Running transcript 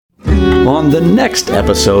on the next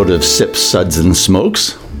episode of Sips, Suds, and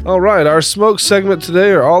Smokes. All right, our smoke segment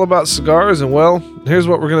today are all about cigars, and well, here's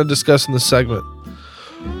what we're going to discuss in this segment.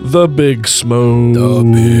 The Big Smoke. The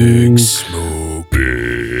Big Smoke.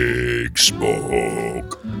 Big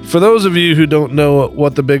Smoke. For those of you who don't know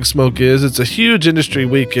what the Big Smoke is, it's a huge industry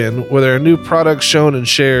weekend where there are new products shown and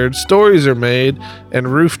shared, stories are made,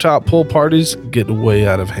 and rooftop pool parties get way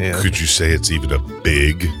out of hand. Could you say it's even a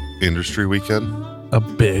big industry weekend? A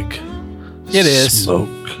big It is. smoke.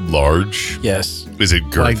 Large? Yes. Is it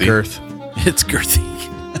Like girthy? girth. It's girthy.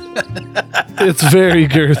 It's very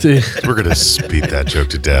girthy. We're going to beat that joke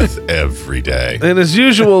to death every day. And as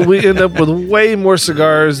usual, we end up with way more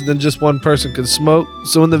cigars than just one person can smoke.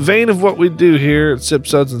 So in the vein of what we do here at Sip,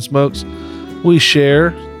 Suds, and Smokes, we share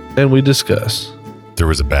and we discuss. There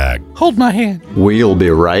was a bag. Hold my hand. We'll be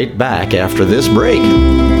right back after this break.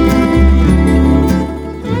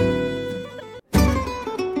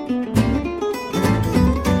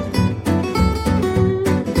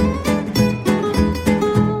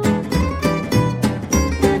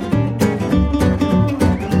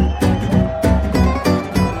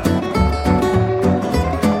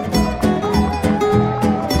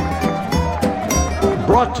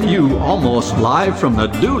 Brought to you almost live from the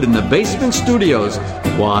Dude in the Basement Studios.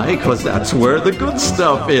 Why? Because that's where the good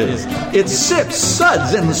stuff is. It's Sips,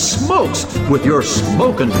 Suds, and Smokes with your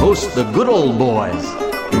smoking host, the good old boys.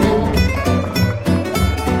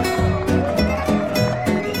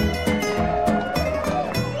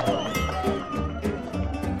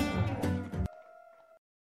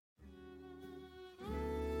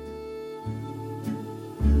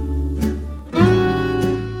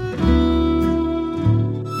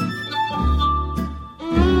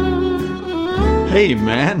 Hey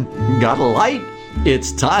man, got a light?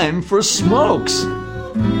 It's time for Smokes.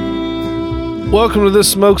 Welcome to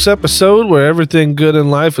this Smokes episode where everything good in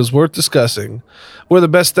life is worth discussing. We're the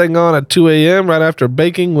best thing on at 2 a.m. right after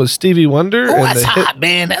baking with Stevie Wonder. Oh, that's hot,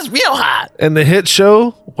 man. That's real hot. And the hit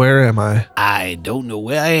show, Where Am I? I don't know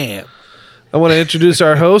where I am. I want to introduce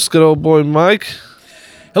our host, good old boy Mike,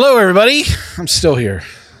 Hello, everybody. I'm still here.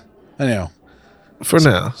 I know. for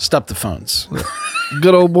now. Stop the phones.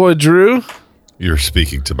 Good old boy Drew. You're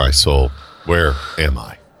speaking to my soul. Where am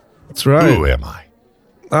I? That's right. Who am I?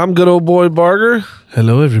 I'm good old boy Barger.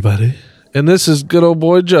 Hello, everybody. And this is good old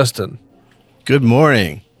boy Justin. Good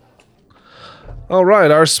morning. All right,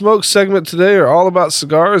 our smoke segment today are all about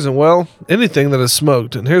cigars and, well, anything that is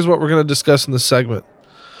smoked. And here's what we're going to discuss in this segment.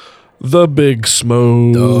 The Big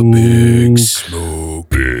Smoke. The Big Smoke.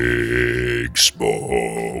 Big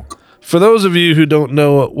Smoke. For those of you who don't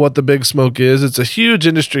know what the Big Smoke is, it's a huge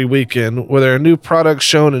industry weekend where there are new products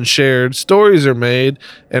shown and shared, stories are made,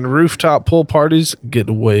 and rooftop pool parties get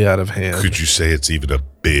way out of hand. Could you say it's even a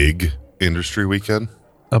big industry weekend?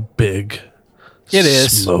 A big It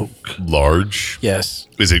is. smoke. Large? Yes.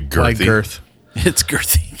 Is it girthy? Like girth. It's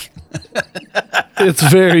girthy. It's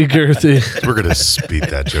very girthy. We're going to beat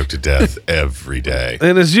that joke to death every day.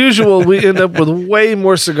 And as usual, we end up with way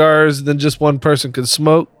more cigars than just one person can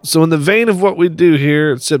smoke. So in the vein of what we do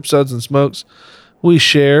here at Sip, Suds, and Smokes, we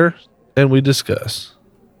share and we discuss.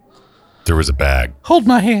 There was a bag. Hold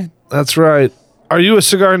my hand. That's right. Are you a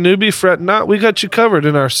cigar newbie? Fret not. We got you covered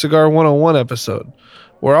in our Cigar 101 episode,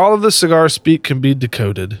 where all of the cigar speak can be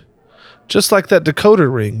decoded. Just like that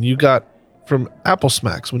decoder ring you got from Apple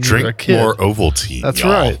Smacks when you were a Drink kid. more Ovaltine. That's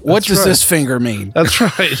y'all. right. What That's does right. this finger mean? That's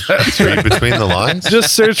right. That's right. Read between the lines?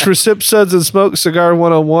 Just search for Sip, Suds, and Smoke Cigar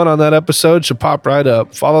 101 on that episode. Should pop right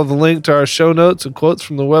up. Follow the link to our show notes and quotes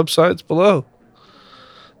from the websites below.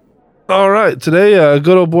 All right. Today,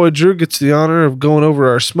 good old boy Drew gets the honor of going over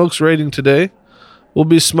our smokes rating today. We'll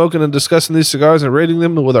be smoking and discussing these cigars and rating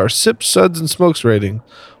them with our Sip, Suds, and Smokes rating,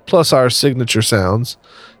 plus our signature sounds.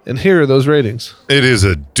 And here are those ratings. It is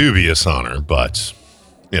a dubious honor, but,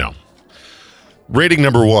 you know. Rating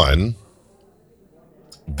number 1.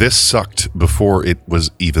 This sucked before it was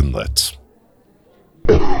even lit.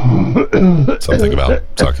 Something about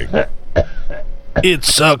sucking. It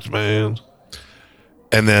sucked, man.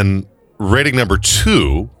 And then rating number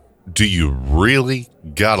 2. Do you really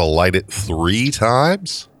gotta light it 3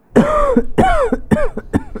 times?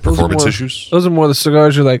 Performance issues? Those are more the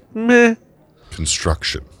cigars you're like, meh.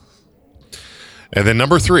 Construction. And then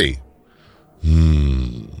number 3.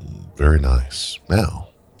 Very nice. Now,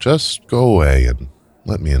 just go away and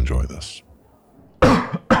let me enjoy this.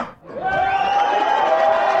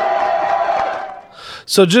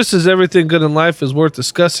 So just as everything good in life is worth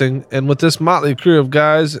discussing, and with this motley crew of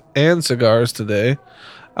guys and cigars today,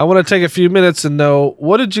 I want to take a few minutes and know,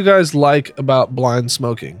 what did you guys like about blind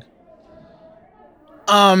smoking?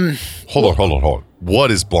 Hold on.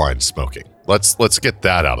 what is blind smoking? Let's get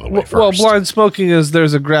that out of the way first. Well, blind smoking is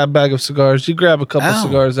there's a grab bag of cigars. You grab a couple Oh.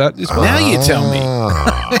 cigars out. You smoke. Now you tell me.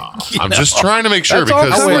 I'm just trying to make sure That's all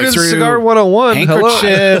because covered in through Cigar 101. Hello.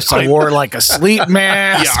 Handkerchiefs. I wore like a sleep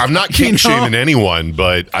mask. yeah, I'm not You kink know? shaming anyone,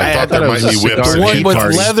 but I thought there thought it might was be a whips cigar and One heat with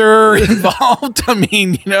party. leather involved. I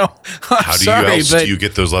mean, How do you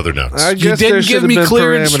get those leather notes? I guess didn't there give should have me been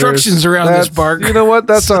clear parameters. instructions around this, That's- Bark. You know what?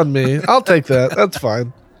 That's on me. I'll take that. That's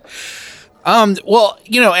fine. Well,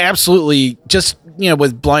 absolutely. Just,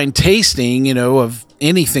 with blind tasting, of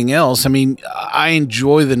anything else. I mean, I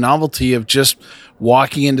enjoy the novelty of just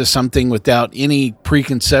walking into something without any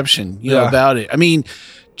preconception, Yeah. about it. I mean,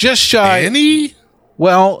 just shy.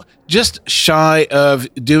 Just shy of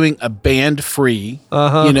doing a band free,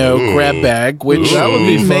 Ooh. grab bag, which That would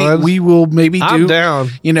be fun. we will maybe do. I'm down.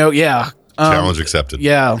 Yeah. Challenge accepted.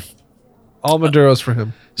 Yeah. All Maduros for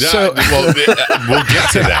him. Yeah, So- well, we'll get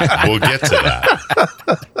to that. We'll get to that.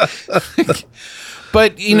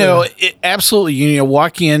 But it, absolutely,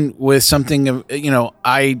 walk in with something of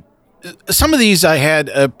some of these I had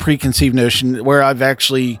a preconceived notion where I've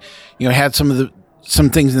actually had some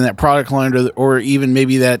things in that product line or even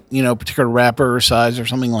maybe that particular wrapper or size or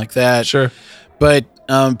something like that. Sure. But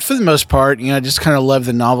for the most part, I just kind of love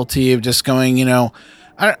the novelty of just going.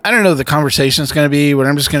 I don't know what the conversation is going to be, but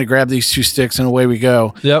I'm just going to grab these two sticks and away we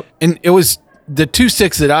go. Yep. And it was the two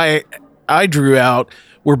sticks that I drew out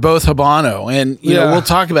were both Habano. And, we'll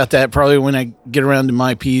talk about that probably when I get around to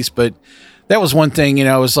my piece. But that was one thing,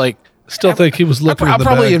 I was like, Still think he was looking I in the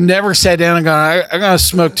probably bag. have never sat down and gone, I'm going to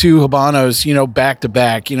smoke two Habanos, back to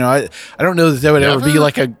back. I don't know that would ever be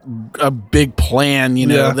like a big plan,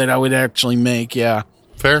 Yeah. that I would actually make. Yeah.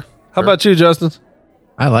 Fair. How about you, Justin?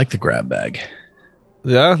 I like the grab bag.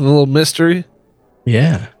 Yeah, a little mystery.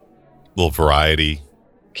 Yeah. Little variety,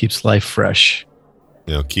 Keeps life fresh.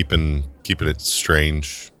 keeping it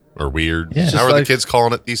strange or weird. Yeah. How are like- the kids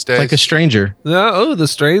calling it these days? Like a stranger. Yeah. Oh, the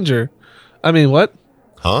stranger. I mean, what?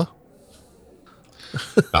 Huh?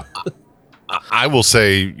 I will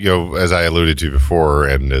say, as I alluded to before,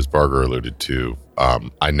 and as Barger alluded to,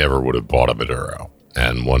 I never would have bought a Maduro,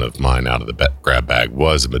 and one of mine out of the grab bag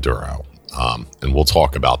was a Maduro, and we'll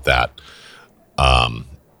talk about that.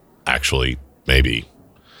 Actually, maybe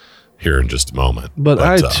here in just a moment. But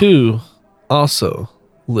I too also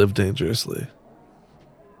live dangerously.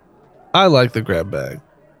 I like the grab bag.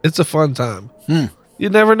 It's a fun time. You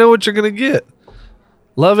never know what you're gonna get.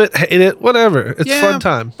 Love it, hate it, whatever. It's a fun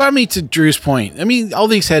time. But I mean, to Drew's point, all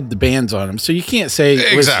these had the bands on them, so you can't say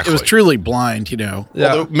it Exactly. was truly blind, Yeah.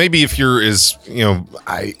 Although maybe if you're as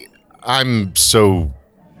I'm so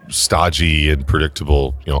stodgy and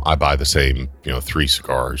predictable, I buy the same 3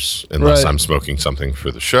 cigars unless Right. I'm smoking something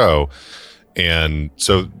for the show, and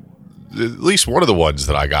so at least one of the ones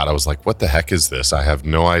that I got, I was like, what the heck is this? I have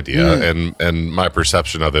no idea. And my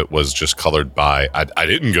perception of it was just colored by I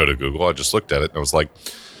didn't go to Google, I just looked at it and I was like,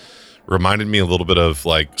 reminded me a little bit of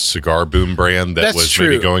like Cigar Boom brand that That's was true.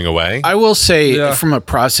 maybe going away. I will say, Yeah. from a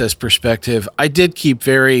process perspective, I did keep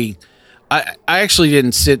I actually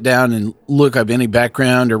didn't sit down and look up any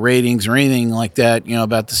background or ratings or anything like that,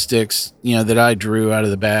 about the sticks, that I drew out of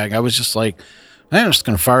the bag. I was just like, I'm just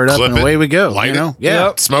going to fire it up Clip and it, away we go. light it. Yeah.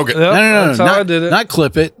 Yep. Smoke it. Yep. No, That's how I not, did it. not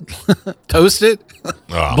clip it, toast it,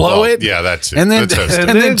 Oh, blow well, it. Yeah, that's it. and then, The toast. and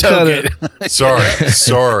And then then cut toke it.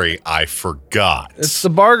 Sorry, I forgot. It's the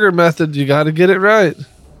Barger method. You got to get it right.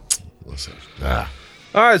 Listen, All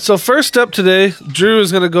right. So first up today, Drew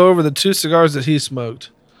is going to go over the 2 cigars that he smoked.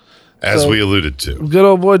 as So- we alluded to. Good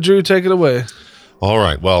old boy Drew, take it away. All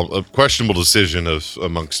right. Well, a questionable decision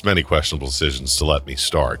amongst many questionable decisions to let me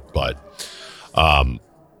start, but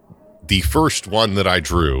the first one that I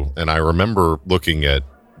drew, and I remember looking at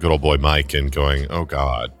good old boy Mike and going, "Oh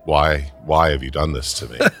God, why have you done this to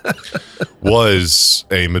me?" was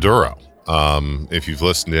a Maduro. If you've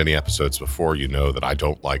listened to any episodes before, you know that I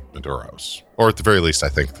don't like Maduros, or at the very least, I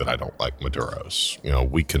think that I don't like Maduros.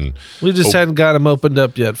 We just hadn't got him opened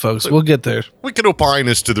up yet, folks. We'll get there. We could opine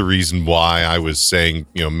as to the reason why. I was saying,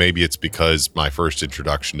 maybe it's because my first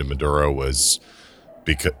introduction to Maduro was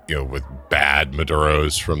because, with bad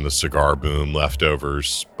Maduros from the Cigar Boom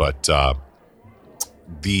leftovers. But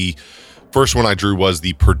the first one I drew was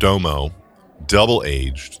the Perdomo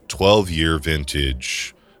double-aged 12-year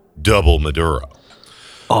vintage double Maduro.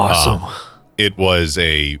 Awesome. It was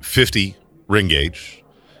a 50 ring gauge.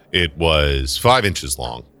 It was 5 inches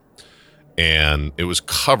long, and it was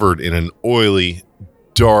covered in an oily,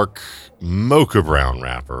 dark mocha brown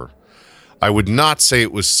wrapper. I would not say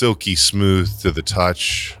it was silky smooth to the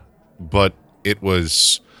touch, but it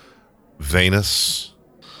was veinous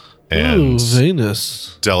Ooh, and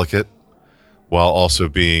Venus. delicate while also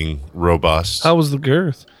being robust. How was the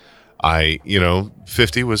girth?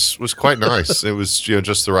 50 was quite nice. It was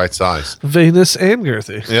just the right size. Venus and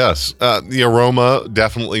girthy. Yes. The aroma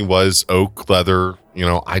definitely was oak leather.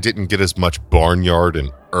 I didn't get as much barnyard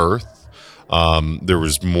and earth. There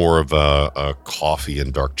was more of a coffee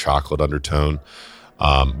and dark chocolate undertone.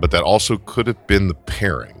 But that also could have been the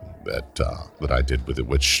pairing that I did with it,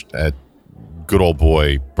 which at good old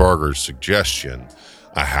boy Barger's suggestion,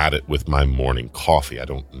 I had it with my morning coffee. I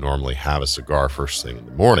don't normally have a cigar first thing in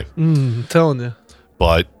the morning. I'm telling you.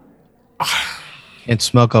 But Can't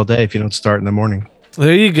smoke all day if you don't start in the morning.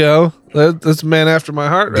 There you go. That's a man after my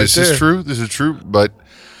heart right this there. is true. This is true. But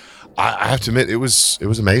I have to admit, it was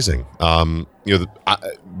amazing. The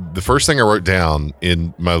first thing I wrote down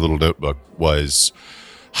in my little notebook was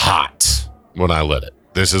hot when I lit it.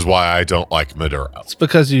 This is why I don't like Maduro. It's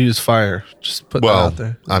because you use fire. Just put that out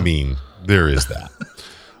there. I mean, there is that.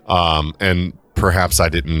 And perhaps I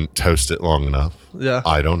didn't toast it long enough. Yeah.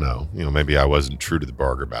 I don't know. Maybe I wasn't true to the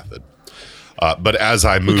Barger method. But as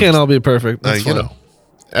I moved, We can't all be perfect. That's fine.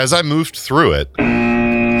 as I moved through it,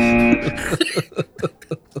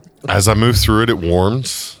 it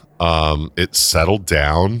warmed. It settled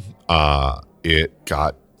down. It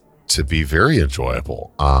got to be very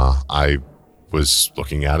enjoyable. I was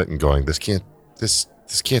looking at it and going, this can't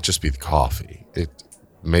just be the coffee.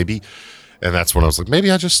 Maybe. And that's when I was like, maybe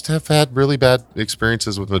I just have had really bad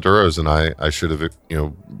experiences with Maduros, and I should have,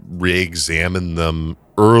 re-examined them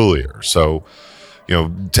earlier. So,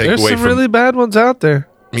 There's some really bad ones out there.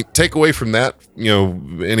 take away from that,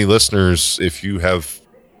 any listeners, if you have,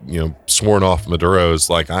 sworn off Maduros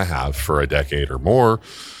like I have for a decade or more,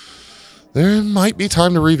 there might be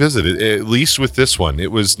time to revisit it. At least with this one,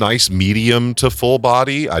 it was nice medium to full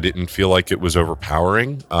body. I didn't feel like it was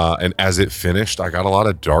overpowering. And as it finished, I got a lot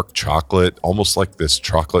of dark chocolate, almost like this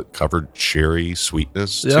chocolate covered cherry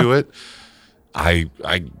sweetness to it. I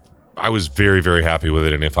was very, very happy with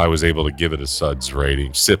it. And if I was able to give it a suds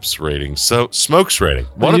rating, sips rating, so smokes rating,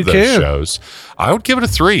 one of those shows, I would give it a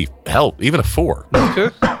 3. Hell, even a 4. Okay.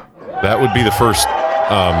 That would be the first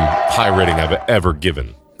high rating I've ever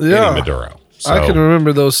given any Maduro. So, I can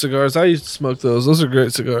remember those cigars. I used to smoke those. Those are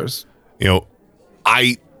great cigars.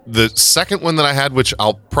 The second one that I had, which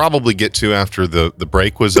I'll probably get to after the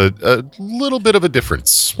break, was a little bit of a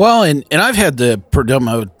difference. Well, and I've had the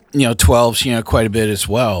Perdomo 12s, quite a bit as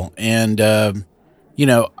well. And, but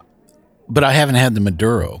I haven't had the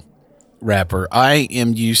Maduro wrapper. I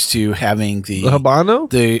am used to having the Habano?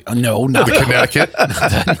 No, not The Connecticut.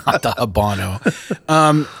 not the Habano.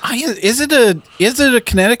 Is it a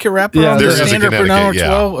Connecticut wrapper? Yeah, on there the is a standard Connecticut, Perdomo yeah.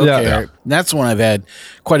 12? Okay. Yeah. That's the one I've had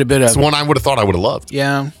quite a bit of. It's the one I would have thought I would have loved.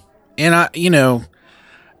 Yeah. And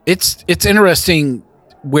it's interesting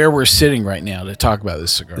where we're sitting right now to talk about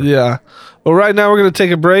this cigar. Yeah. Well, right now we're going to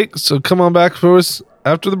take a break. So come on back for us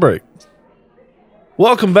after the break.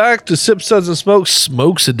 Welcome back to Sip, Suds, and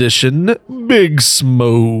Smokes Edition. Big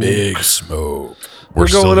Smoke. Big Smoke. We're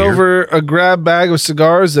still going here. over a grab bag of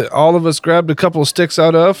cigars that all of us grabbed a couple of sticks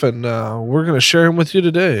out of, and we're going to share them with you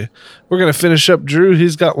today. We're going to finish up Drew.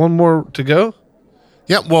 He's got one more to go.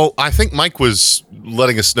 Yeah, well, I think Mike was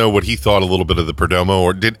letting us know what he thought a little bit of the Perdomo.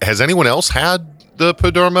 Or has anyone else had the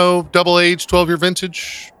Perdomo double age 12-year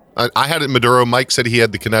vintage? I had it Maduro. Mike said he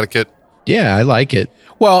had the Connecticut. Yeah, I like it.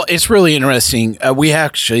 Well, it's really interesting. We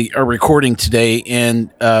actually are recording today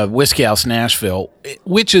in Whiskey House, Nashville,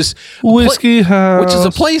 which is Whiskey House. which is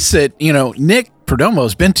a place that Nick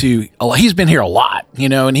Perdomo's been to. He's been here a lot,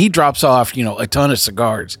 and he drops off a ton of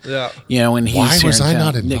cigars. Yeah. And he's Why here was in I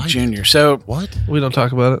town, not Nick invited? Jr. So What? We don't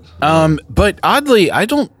talk about it. But oddly, I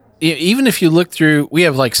don't. Even if you look through, we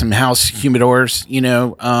have like some house humidors,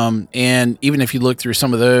 and even if you look through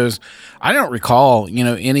some of those, I don't recall,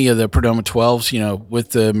 any of the Perdomo 12s,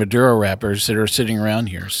 with the Maduro wrappers that are sitting around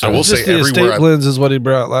here. So I will Just say the everywhere estate blends is what he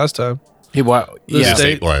brought last time. The estate-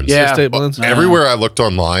 estate blends. Yeah. Estate blends. Everywhere I looked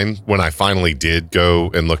online, when I finally did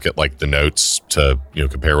go and look at like the notes to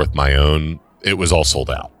compare with my own, it was all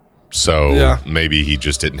sold out. So maybe he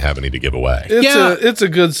just didn't have any to give away. It's a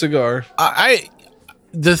good cigar. I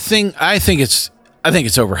think it's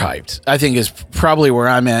overhyped. I think it's probably where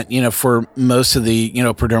I'm at, for most of the,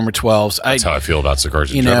 Perdomo 12s. That's how I feel about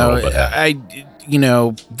cigars in general.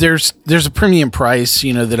 But there's a premium price,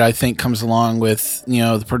 that I think comes along with,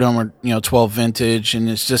 the Perdomo, 12 vintage. And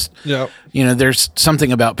it's just, there's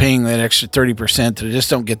something about paying that extra 30% that I just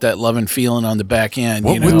don't get that love and feeling on the back end.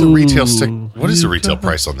 what would the retail stick? What is the retail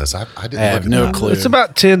price on this? I didn't I have look at no that. clue. It's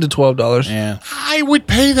about $10 to $12. Yeah. I would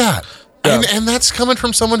pay that. Yeah. And that's coming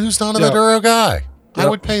from someone who's not a Maduro guy. I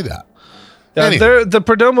would pay that. Yeah, Anyway. the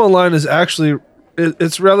Perdomo line is actually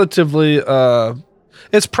it's relatively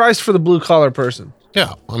it's priced for the blue collar person.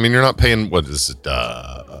 Yeah, I mean, you're not paying what is it,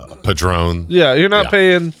 Padron? Yeah, you're not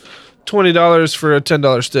paying $20 for a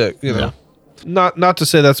 $10 stick. You know, not to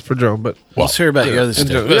say that's Padron, but Let's hear about your other stick.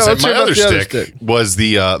 let's my hear about other the other stick, stick. was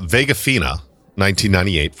the Vega Fina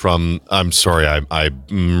 1998 from, I'm sorry, I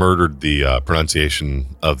murdered the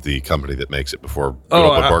pronunciation of the company that makes it before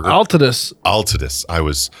Burger. Altadis.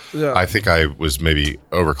 Altadis. Yeah. I think I was maybe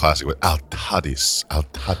overclassing with Altadis.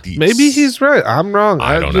 Maybe he's right. I'm wrong.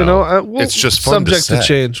 I don't know. We'll, It's just fun to subject to say.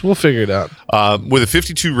 change. We'll figure it out. With a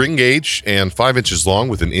 52 ring gauge and 5 inches long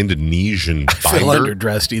with an Indonesian I feel binder.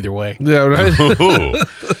 underdressed either way. Yeah, right. Ooh.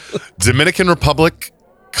 Dominican Republic,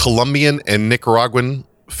 Colombian, and Nicaraguan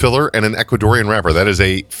filler, and an Ecuadorian wrapper. That is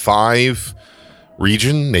a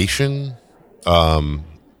 5-region nation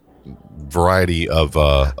variety of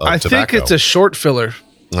I tobacco. think it's a short filler.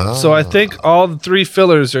 Ah. So I think all the 3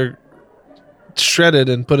 fillers are shredded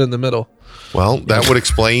and put in the middle. Well, that would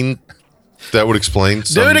explain. That would explain. Do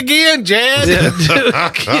Some, it again, Jed. Dude,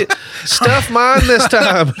 stuff mine this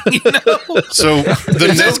time. So the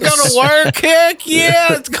Is this notes, going to work, Heck?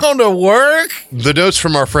 Yeah, it's going to work. the notes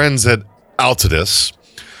from our friends at Altadis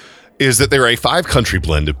is that they're a 5-country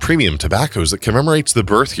blend of premium tobaccos that commemorates the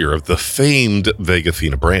birth year of the famed Vega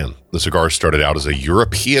Fina brand. The cigar started out as a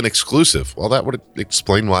European exclusive. Well, that would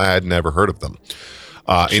explain why I had never heard of them.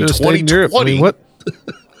 In Should've stayed in Europe. 2020, I mean, what?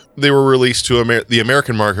 they were released to the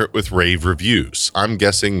American market with rave reviews. I'm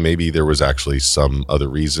guessing maybe there was actually some other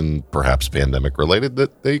reason, perhaps pandemic related,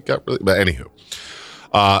 that they got really. But anywho,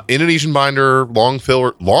 Indonesian binder, long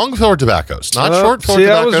filler tobaccos, not short filler see,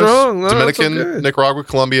 I tobaccos. was wrong. No, Dominican, that's okay. Nicaragua,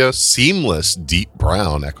 Colombia, seamless, deep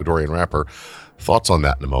brown Ecuadorian wrapper. Thoughts on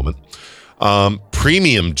that in a moment.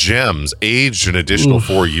 Premium gems, aged an additional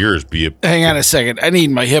 4 years. Hang on a second. I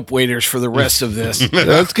need my hip waders for the rest of this.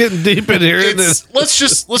 That's getting deep in here. Isn't it? Let's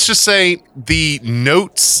just say the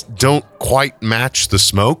notes don't quite match the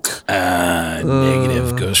smoke.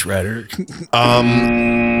 Negative, Ghost Rider.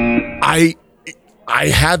 I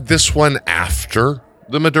had this one after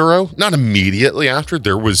the Maduro, not immediately after.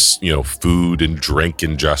 There was, food and drink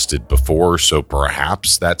ingested before, so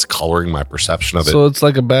perhaps that's coloring my perception of it. So it's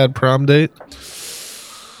like a bad prom date.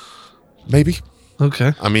 Maybe.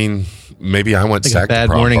 Okay. I mean, maybe I went Like sack a bad to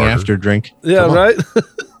prom morning party. after drink. Yeah. Come on. Right.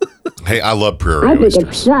 Hey, I love prairie I think it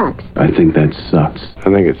oysters. sucks. I think that sucks. I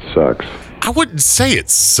think it sucks. I wouldn't say it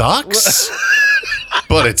sucks,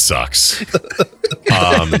 but it sucks.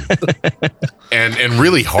 And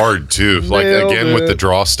really hard too. Like Nailed again with it. the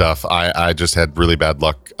draw stuff, I just had really bad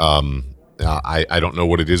luck. I don't know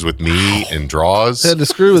what it is with me and draws. Had to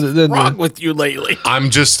screw with it, didn't Wrong you? with you lately? I You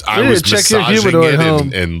was need to check your massaging humidor it at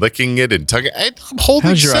home. and licking it and tugging. I'm holding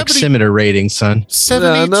How's your oximeter rating, son? Yeah,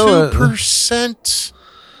 I know it. 72%.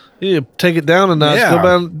 You take it down a notch.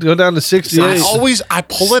 Yeah. Go down to 68. I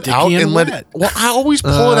pull it Sticky out and and let wet. it. Well, I always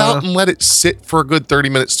pull it out and let it sit for a good 30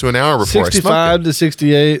 minutes to an hour before I smoke 65 it. to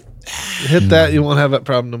 68. Hit that, you won't have that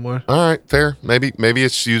problem no more. All right, fair. Maybe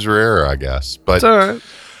it's user error, I guess. But It's all right.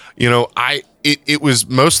 it was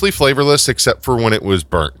mostly flavorless except for when it was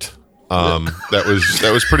burnt.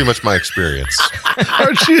 That was pretty much my experience.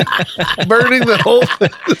 Aren't you burning the whole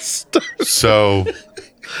thing? So,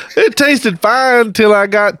 It tasted fine till I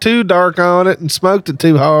got too dark on it and smoked it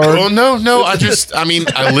too hard. oh no, I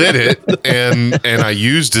lit it and I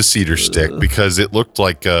used a cedar stick because it looked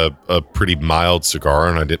like a pretty mild cigar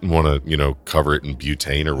and I didn't want to, cover it in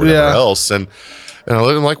butane or whatever Yeah. else. And I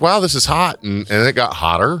lit it, I'm like, wow, this is hot. And it got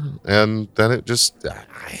hotter. And then it just,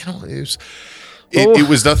 it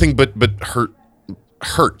was nothing but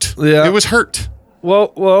hurt. Yeah. It was hurt.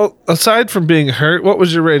 Well, aside from being hurt, what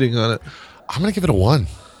was your rating on it? I'm going to give it a 1.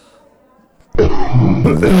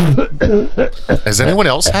 Has anyone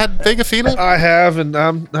else had Vega Fina? I have, and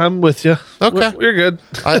I'm with you. Okay. You're good.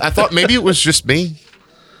 I thought maybe it was just me.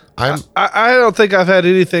 I don't think I've had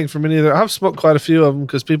anything from any of them. I've smoked quite a few of them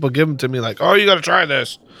because people give them to me like, oh, you got to try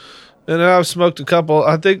this. And I've smoked a couple.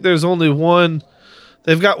 I think there's only one.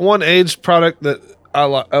 They've got one aged product that I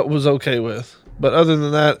was okay with. But other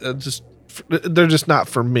than that, they're just not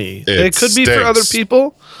for me. They could be for other stinks.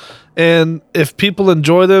 people. And if people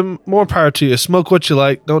enjoy them, more power to you. Smoke what you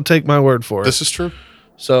like. Don't take my word for it. This is true.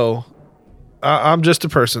 So I'm just a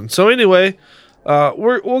person. So anyway,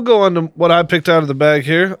 we'll go on to what I picked out of the bag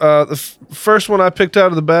here. The first one I picked out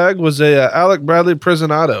of the bag was a Alec Bradley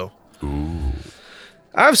Prisonato.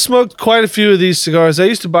 I've smoked quite a few of these cigars. I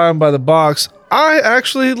used to buy them by the box. I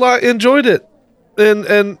actually enjoyed it,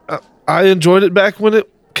 and I enjoyed it back when it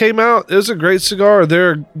came out. It was a great cigar.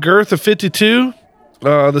 They're a girth of 52.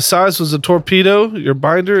 The size was a torpedo. Your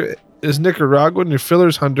binder is Nicaraguan, your filler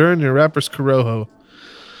is Honduran, your wrapper is Corojo.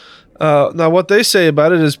 Now, what they say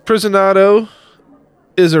about it is Prisionado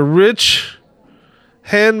is a rich,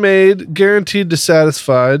 handmade, guaranteed to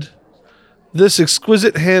satisfied. This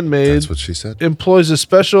exquisite handmade That's what she said. employs a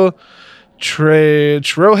special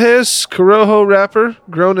Trojes Corojo wrapper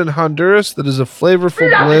grown in Honduras that is a flavorful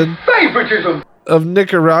blend of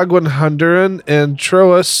Nicaraguan, Honduran, and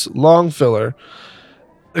Troas long filler.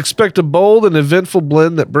 Expect a bold and eventful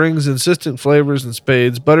blend that brings insistent flavors in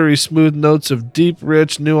spades. Buttery, smooth notes of deep,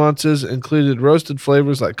 rich nuances included roasted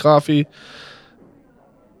flavors like coffee,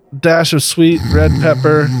 dash of sweet red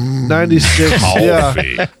pepper, 96.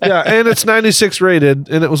 Coffee. Yeah, and it's 96 rated,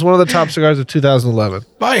 and it was one of the top cigars of 2011.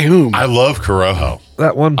 By whom? I love Corojo.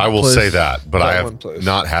 That one. I will place. say that, but I one have place.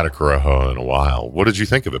 not had a Corojo in a while. What did you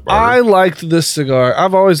think of it, I Barber? liked this cigar.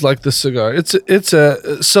 I've always liked this cigar.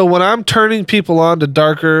 So when I'm turning people on to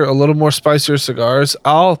darker, a little more spicier cigars,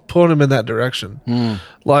 I'll point them in that direction.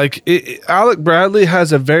 Like Alec Bradley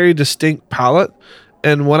has a very distinct palate,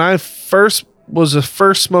 and when I was the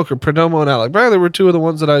first smoker, Perdomo and Alec Bradley were two of the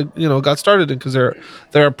ones that I got started in because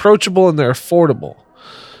they're approachable and they're affordable.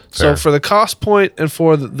 So Fair. for the cost point and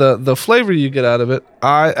for the flavor you get out of it,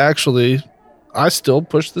 I still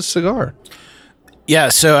push this cigar. Yeah,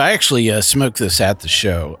 so I actually smoked this at the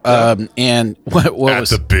show. And what At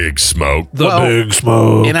was the big smoke. Big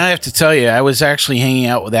smoke. And I have to tell you, I was actually hanging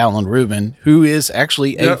out with Alan Rubin, who is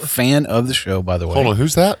actually a fan of the show, by the way. Hold on,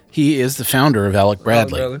 who's that? He is the founder of Alec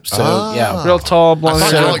Bradley. Bradley. So, yeah. Real tall, I blonde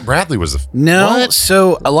thought hair. Alec Bradley was the. No, What?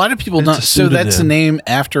 so a lot of people It's don't. a So that's the pseudonym. name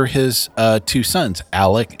after his two sons.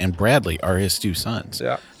 Alec and Bradley are his two sons.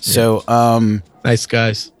 Yeah. So, Nice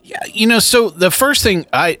guys. yeah, so the first thing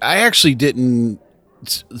I actually didn't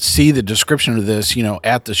see the description of this,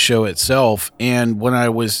 at the show itself, and when I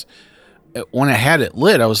had it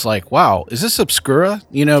lit, I was like, "Wow, is this Obscura?"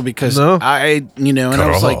 Because No. and I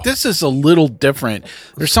was like, "This is a little different.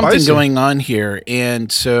 There's something Spicy. going on here."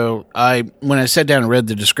 And so when I sat down and read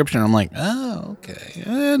the description, I'm like, "Oh, okay,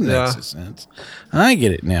 that makes sense. I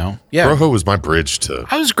get it now." Yeah, Corojo was my bridge to.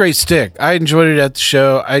 I was a great stick. I enjoyed it at the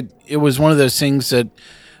show. It was one of those things that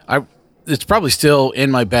it's probably still in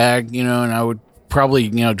my bag, and I would probably,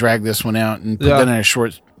 drag this one out and put that in a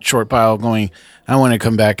short pile going, I want to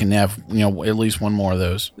come back and have, at least one more of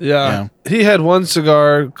those. Yeah. He had one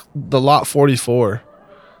cigar, the Lot 44,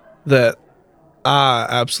 that I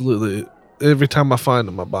absolutely, every time I find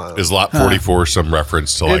them, I buy them. Is Lot 44 some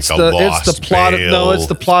reference to like It's a the lost plot of, no, it's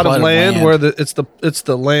the plot of land, land. where it's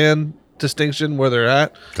the land distinction where they're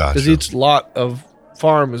at. Gotcha. Because each lot of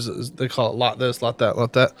farm is they call it lot this, lot that,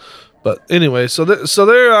 lot that. But anyway, so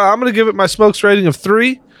there, I'm going to give it my smokes rating of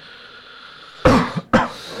 3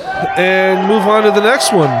 and move on to the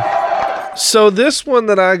next one. So this one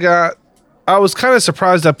that I got, I was kind of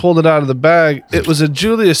surprised I pulled it out of the bag. It was a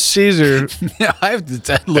Julius Caesar. Yeah, I have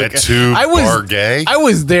to look. That two Bargay? I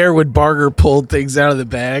was there when Barger pulled things out of the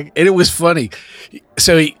bag, and it was funny.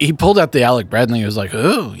 So he pulled out the Alec Bradley. He was like,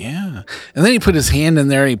 "Oh yeah," and then he put his hand in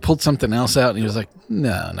there. And he pulled something else out, and he was like,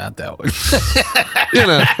 "No, not that one."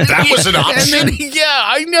 That was an And option. then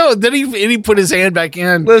I know. Then he put his hand back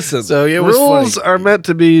in. Listen, so it was rules funny. are meant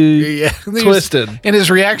to be Yeah, twisted. and his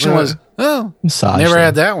reaction was, "Oh, Massage never them.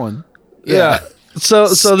 had that one." Yeah. So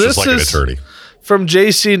this Just like an is attorney. from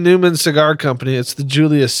J.C. Newman Cigar Company. It's the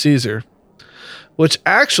Julius Caesar, which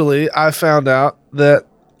actually I found out that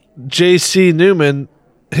J.C. Newman,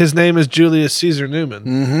 his name is Julius Caesar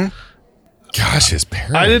Newman. Gosh, his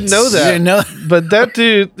parents. I didn't know You that. didn't know? But that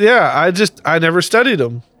dude, yeah, I never studied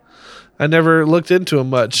him. I never looked into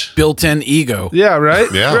him much. Built-in ego. Yeah, right?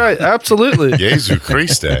 Yeah. Right, absolutely. Jesu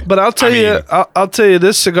Christe. But I'll tell I'll tell you,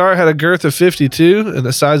 this cigar had a girth of 52 and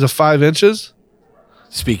a size of 5 inches.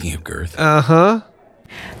 Speaking of girth,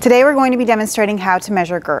 Today we're going to be demonstrating how to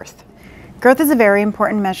measure girth. Girth is a very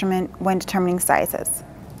important measurement when determining sizes.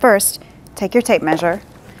 First, take your tape measure,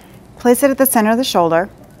 place it at the center of the shoulder,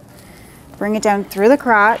 bring it down through the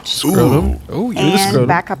crotch and scrotum.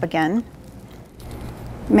 back up again,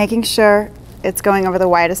 making sure it's going over the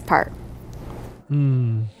widest part.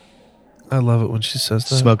 I love it when she says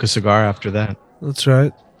that. Smoke a cigar after that. That's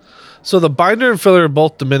right. So the binder and filler are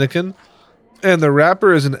both Dominican, and the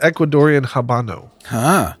wrapper is an Ecuadorian Habano.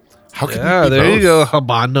 huh? How can Yeah, it be there both? you go,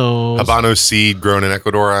 Habano. Habano seed grown in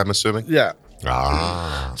Ecuador, I'm assuming. Yeah.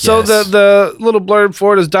 Ah. So Yes. the little blurb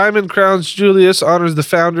for it is Diamond Crowns Julius honors the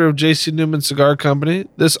founder of J.C. Newman Cigar Company.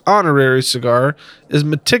 This honorary cigar is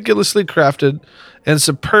meticulously crafted and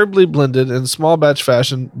superbly blended in small batch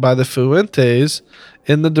fashion by the Fuentes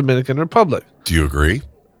in the Dominican Republic. Do you agree?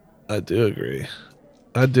 I do agree.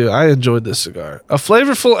 I do. I enjoyed this cigar. A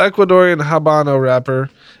flavorful Ecuadorian Habano wrapper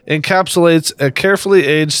encapsulates a carefully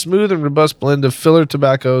aged, smooth, and robust blend of filler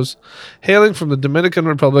tobaccos hailing from the Dominican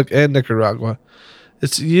Republic and Nicaragua.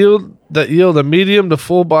 Its yield a medium to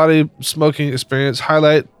full body smoking experience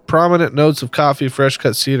highlight prominent notes of coffee, fresh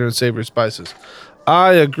cut cedar, and savory spices.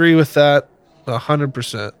 I agree with that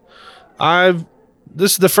 100%.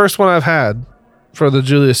 This is the first one I've had for the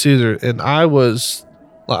Julius Caesar, and I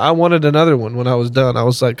wanted another one when I was done. I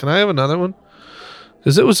was like, can I have another one?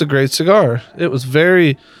 Because it was a great cigar. It was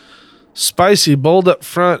very spicy, bold up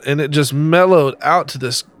front, and it just mellowed out to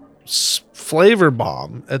this flavor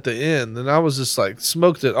bomb at the end. And I was just like,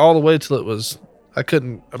 smoked it all the way till I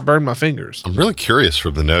burned my fingers. I'm really curious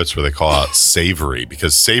from the notes where they call out savory,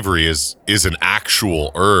 because savory is an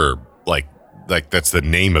actual herb. Like that's the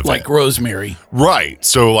name of it. Like rosemary. Right.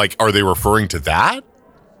 So like, are they referring to that?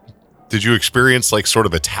 Did you experience like sort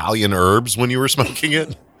of Italian herbs when you were smoking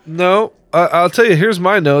it? No, I'll tell you, here's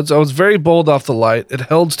my notes. I was very bold off the light. It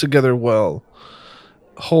holds together well.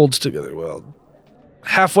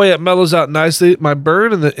 Halfway, it mellows out nicely. My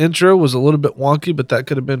burn in the intro was a little bit wonky, but that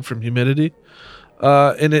could have been from humidity.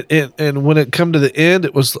 And when it come to the end,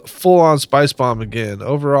 it was full on spice bomb again.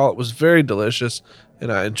 Overall, it was very delicious,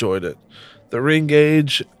 and I enjoyed it. The ring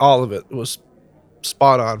gauge, all of it was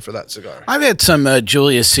spot on for that cigar. I've had some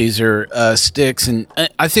Julius Caesar sticks, and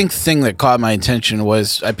I think the thing that caught my attention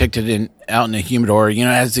was I picked it out in a humidor. You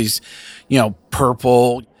know, it has these,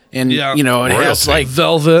 purple. And, it has like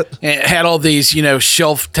velvet. It had all these,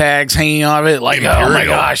 shelf tags hanging on it. Like, Imperial. Oh my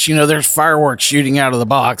gosh, there's fireworks shooting out of the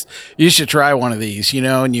box. You should try one of these,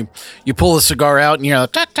 and you pull the cigar out and you're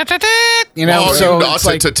like, so it's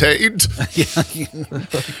like,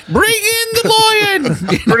 bring in the lion.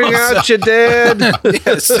 Bring out your dad.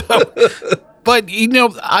 But,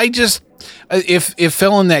 I just, it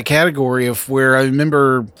fell in that category of where I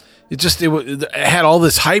remember it had all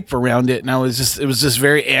this hype around it, and it was just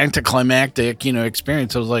very anticlimactic,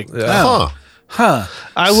 experience. I was like, huh.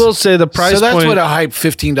 I will say the price. So that's point, what a hype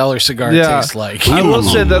 $15 cigar tastes like. I will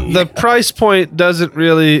say that the price point doesn't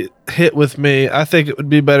really hit with me. I think it would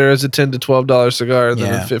be better as a $10 to $12 cigar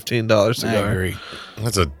than a $15 cigar. I agree.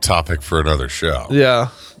 That's a topic for another show.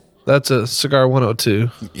 Yeah, that's a cigar 102.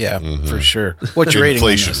 Yeah, for sure. What's your rating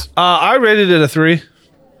on this? I rated it a 3.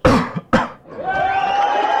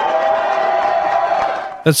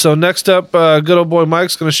 And so next up, good old boy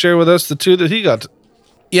Mike's going to share with us the two that he got.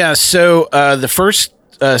 Yeah, so the first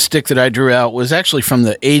stick that I drew out was actually from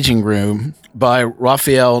the Aging Room by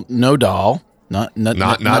Rafael Nadal. Not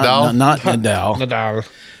Nadal? Not Nadal. Nadal.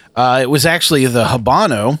 It was actually the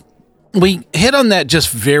Habano. We hit on that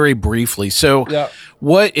just very briefly. So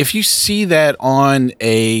what if you see that on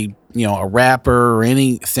a wrapper or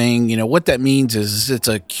anything, what that means is it's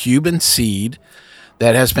a Cuban seed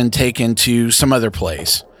that has been taken to some other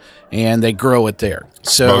place, and they grow it there.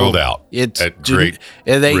 So smuggled out. It's at great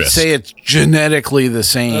they risk. say it's genetically the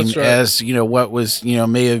same That's right. as what was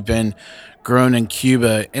may have been grown in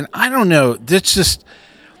Cuba, and I don't know. That's just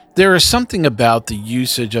there is something about the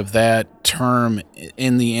usage of that term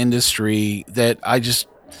in the industry that I just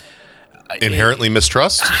Inherently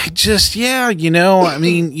mistrust? I just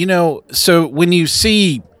so when you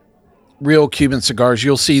see real Cuban cigars,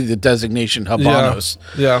 you'll see the designation Habanos,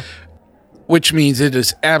 Yeah. which means it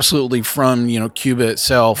is absolutely from Cuba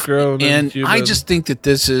itself. Grown in And Cuba. I just think that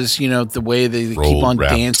this is the way they keep Rolled, on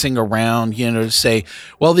wrapped. dancing around to say,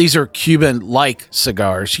 well, these are Cuban like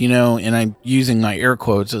cigars, and I'm using my air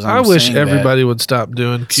quotes as I'm I wish saying that. everybody would stop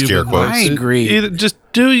doing Scare Cuban quotes. ones. I agree. Either just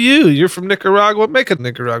do you. You're from Nicaragua. Make a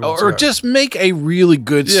Nicaraguan or cigar. just make a really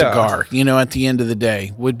good Yeah. cigar, at the end of the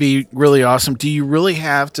day would be really awesome. Do you really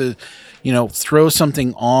have to, throw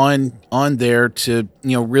something on there to,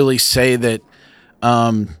 really say that,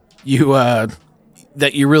 that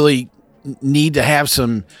you really need to have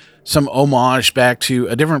some homage back to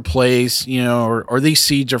a different place, or these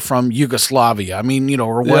seeds are from Yugoslavia. I mean,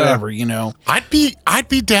 or whatever, I'd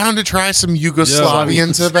be down to try some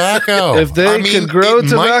Yugoslavian tobacco. If they can grow it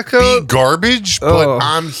tobacco- might be garbage, but Oh.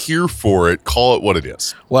 I'm here for it. Call it what it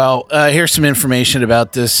is. Well, here's some information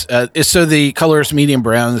about this. So the color is medium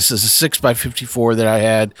brown. This is a 6x54 that I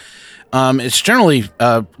had. It's generally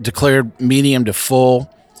declared medium to full.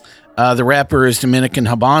 The wrapper is Dominican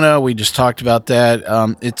Habano. We just talked about that.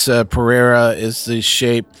 It's Pereira is the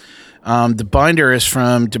shape. The binder is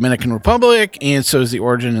from Dominican Republic, and so is the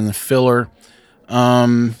origin and the filler.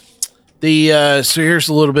 So here's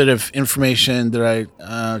a little bit of information that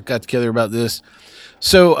I got together about this.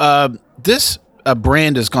 So this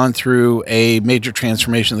brand has gone through a major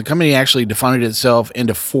transformation. The company actually defined itself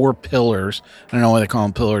into 4 pillars. I don't know why they call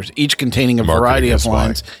them pillars, each containing a variety of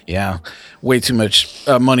lines. Yeah, way too much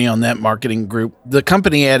money on that marketing group. The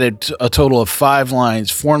company added a total of 5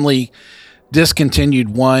 lines, formally discontinued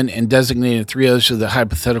 1 and designated 3 others to the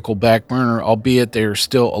hypothetical back burner, albeit they are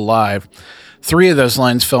still alive. 3 of those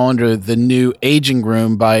lines fell under the new Aging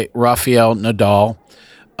Room by Rafael Nadal.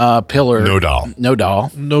 Pillar.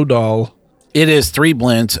 Nodal. It is 3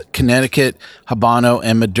 blends: Connecticut, Habano,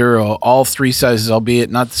 and Maduro. All 3 sizes, albeit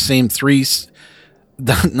not the same 3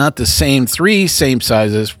 same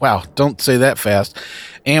sizes. Wow, don't say that fast.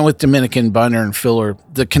 And with Dominican binder and filler.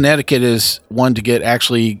 The Connecticut is one to get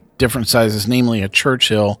actually different sizes, namely a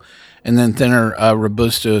Churchill, and then thinner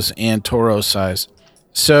Robustos and Toro size.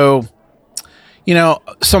 So,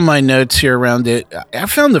 some of my notes here around it. I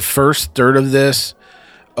found the first third of this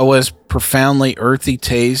was profoundly earthy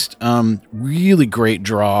taste, really great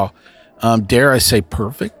draw. Dare I say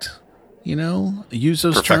perfect? Use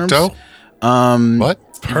those Perfecto? terms. What?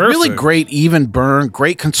 Really great even burn,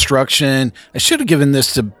 great construction. I should have given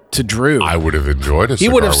this to Drew. I would have enjoyed it. He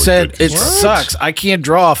would have said, it sucks. I can't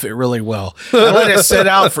draw off it really well. I let it sit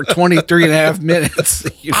out for 23 and a half minutes.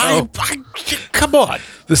 Come on.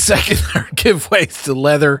 The second give way to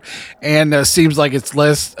leather and seems like it's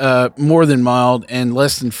more than mild and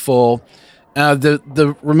less than full.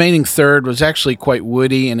 The remaining third was actually quite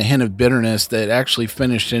woody and a hint of bitterness that actually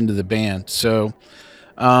finished into the band. So,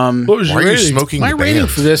 what was your Why are you rating? smoking my the rating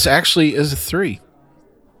band? for this actually is a 3.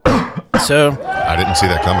 So I didn't see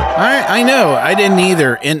that coming. I know I didn't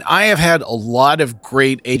either, and I have had a lot of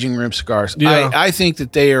great Aging Room cigars. Yeah. I think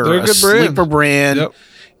that they're They're a a good brand. sleeper brand, Yep.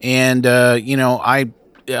 and I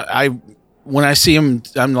when I see them,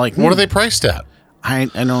 I'm like, What are they priced at? I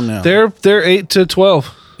don't know. They're 8 to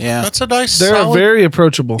 12. Yeah, That's a nice, They're solid, very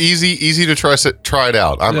approachable. easy to try it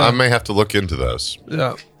out. Yeah. I may have to look into those.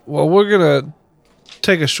 Yeah. Well, we're gonna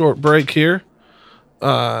take a short break here.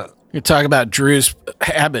 you talk about Drew's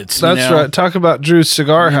habits. That's right. Talk about Drew's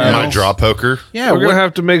cigar My habits. draw poker. Yeah, We're gonna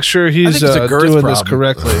have to make sure he's think it's a girth doing this problem.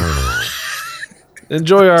 correctly.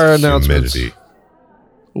 Enjoy our announcements. Humidity.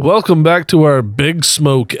 Welcome back to our Big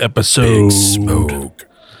Smoke episode.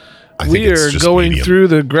 I think We it's are just going medium. through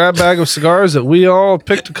the grab bag of cigars that we all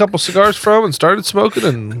picked a couple cigars from and started smoking,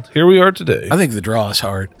 and here we are today. I think the draw is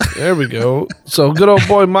hard. There we go. So good old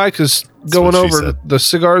boy Mike is going what she over said. the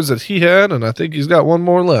cigars that he had, and I think he's got one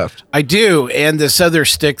more left. I do, and this other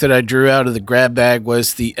stick that I drew out of the grab bag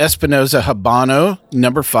was the Espinosa Habano,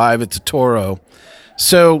 number 5. It's a Toro.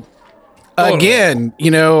 So, again,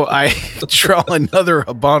 I draw another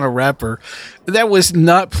Habano wrapper. That was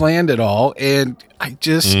not planned at all, and I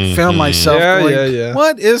just found myself going, Yeah.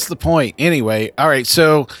 what is the point? Anyway, all right,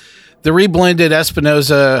 so the reblended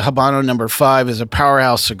Espinosa Habano number 5 is a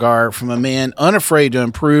powerhouse cigar from a man unafraid to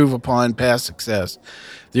improve upon past success.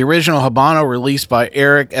 The original Habano, released by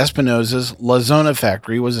Eric Espinosa's La Zona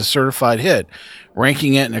factory, was a certified hit,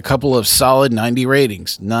 ranking it in a couple of solid 90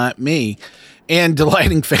 ratings. Not me. And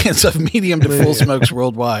delighting fans of medium to full smokes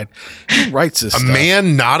worldwide. Who writes this A stuff?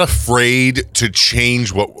 man not afraid to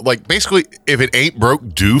change basically, if it ain't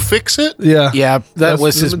broke, do fix it. Yeah. Yeah, that That's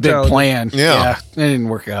was the his big mentality. plan. Yeah. It didn't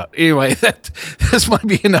work out. Anyway, this might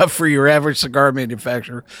be enough for your average cigar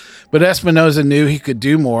manufacturer. But Espinosa knew he could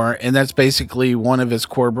do more, and that's basically one of his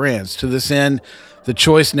core brands. To this end, the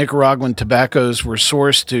choice Nicaraguan tobaccos were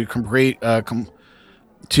sourced to create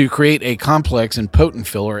a complex and potent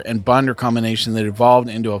filler and binder combination that evolved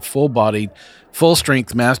into a full-bodied,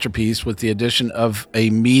 full-strength masterpiece with the addition of a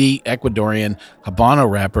meaty Ecuadorian Habano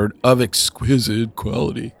wrapper of exquisite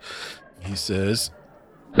quality. He says,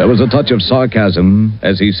 There was a touch of sarcasm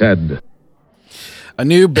as he said, a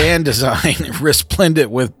new band design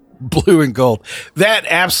resplendent with blue and gold. That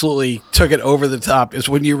absolutely took it over the top, is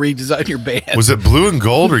when you redesign your band. Was it blue and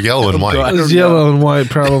gold or yellow and white? God. It was yellow and white,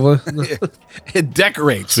 probably. It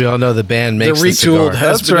decorates We all know the band the makes the retooled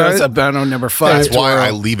cigar. Espinosa right. Habano number 5. That's why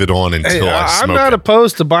I leave it on until I I'm smoke not it.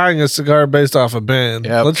 opposed to buying a cigar based off a band.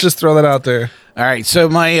 Yep. Let's just throw that out there. All right, so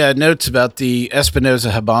my notes about the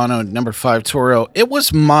Espinosa Habano number 5 Toro. It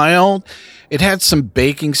was mild. It had some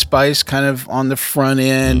baking spice kind of on the front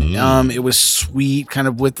end. It was sweet, kind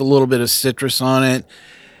of with a little bit of citrus on it.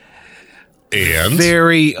 And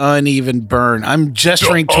Very uneven burn. I'm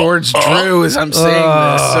gesturing towards Drew as I'm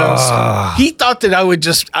saying this. So he thought that I would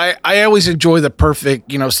just. I always enjoy the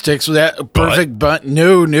perfect, sticks with that perfect butt.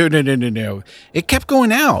 No. It kept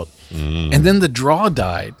going out, and then the draw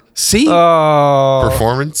died. See, Oh,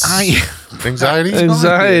 performance. Anxiety?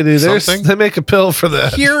 Anxiety. Something? They make a pill for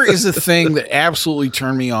that. Here is the thing that absolutely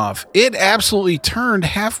turned me off. It absolutely turned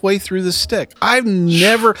halfway through the stick. I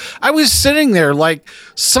was sitting there like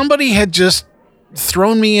somebody had just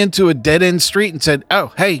thrown me into a dead end street and said,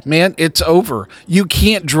 "Oh, hey, man, it's over. You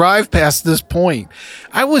can't drive past this point."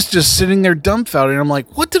 I was just sitting there dumbfounded. I'm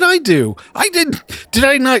like, what did I do? Did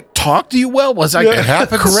I not talk to you well? Was I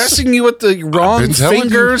caressing you with the wrong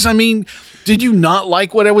fingers? I mean, did you not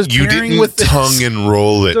like what I was pairing with this? Tongue and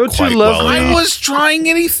roll it. Don't quite you love well me? I enough. was trying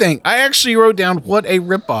anything. I actually wrote down what a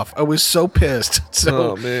ripoff. I was so pissed.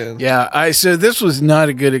 So, Oh, man. yeah, so this was not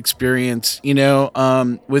a good experience,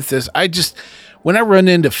 with this. When I run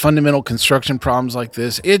into fundamental construction problems like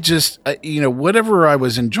this, it just, whatever I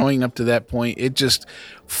was enjoying up to that point, it just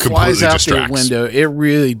flies Completely out distracts. the window. It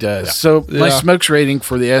really does. Yeah. So my smokes rating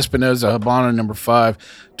for the Espinosa Habano number 5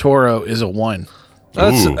 Toro is a 1.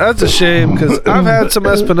 That's a shame because I've had some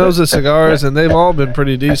Espinosa cigars and they've all been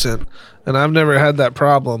pretty decent, and I've never had that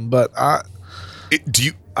problem. But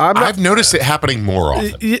I've noticed it happening more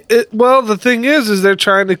often. Well, the thing is they're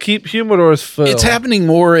trying to keep humidors full. It's happening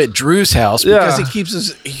more at Drew's house because he keeps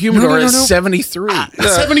his humidor at 73.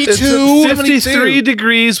 72? 53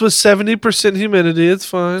 degrees with 70% humidity. It's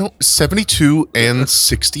fine. 72 and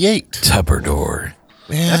 68. Tupperdor.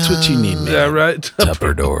 That's what you need, man. Yeah, right.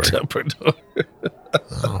 Tupperdor.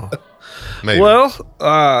 Maybe. Well,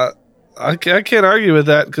 I can't argue with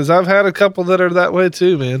that because I've had a couple that are that way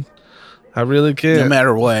too, man. I really can't. No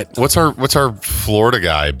matter what. What's our Florida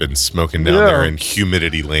guy been smoking down there in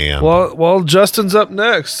humidity land? Well, Justin's up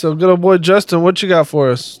next. So good old boy Justin, what you got for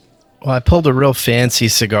us? Well, I pulled a real fancy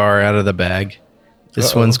cigar out of the bag.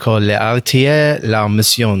 This one's called L'Atelier La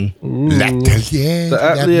Mission. L'Atelier La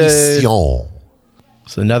Atelier. Mission.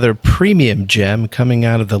 It's another premium gem coming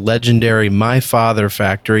out of the legendary My Father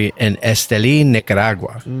factory in Esteli,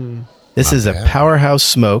 Nicaragua. This is a powerhouse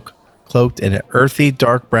smoke cloaked in an earthy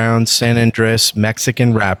dark brown San Andres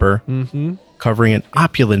Mexican wrapper, covering an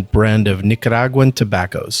opulent blend of Nicaraguan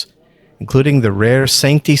tobaccos, including the rare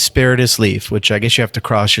Sancti Spiritus leaf, which I guess you have to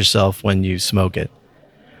cross yourself when you smoke it.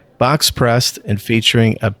 Box pressed and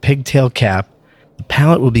featuring a pigtail cap, the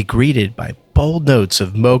palate will be greeted by bold notes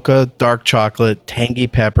of mocha, dark chocolate, tangy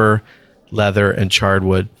pepper, leather, and charred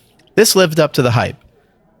wood. This lived up to the hype.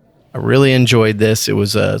 I really enjoyed this. It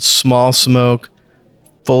was a small smoke,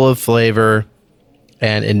 full of flavor,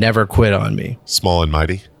 and it never quit on me. Small and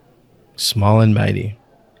mighty. Small and mighty.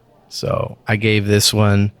 So I gave this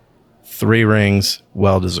one 3 rings,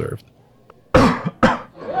 well deserved. There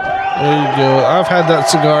you go. I've had that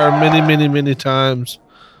cigar many, many, many times.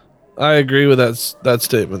 I agree with that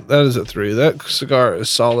statement. That is a 3. That cigar is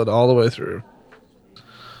solid all the way through.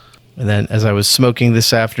 And then as I was smoking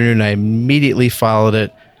this afternoon, I immediately followed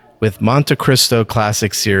it with Monte Cristo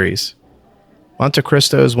Classic Series. Monte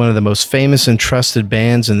Cristo is one of the most famous and trusted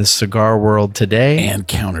bands in the cigar world today. And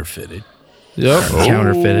counterfeited. Yep.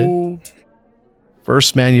 Counterfeited.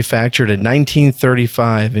 First manufactured in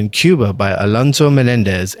 1935 in Cuba by Alonso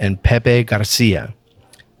Melendez and Pepe Garcia.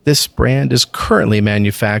 This brand is currently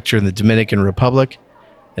manufactured in the Dominican Republic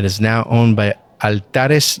and is now owned by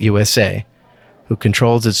Altares USA, who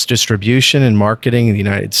controls its distribution and marketing in the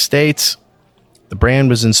United States. The brand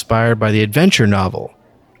was inspired by the adventure novel,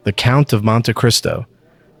 The Count of Monte Cristo,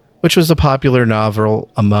 which was a popular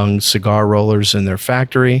novel among cigar rollers in their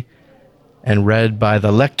factory and read by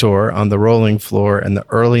the lector on the rolling floor in the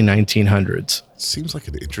early 1900s. Seems like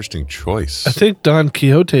an interesting choice. I think Don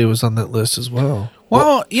Quixote was on that list as well.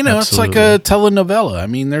 Well, it's like a telenovela. I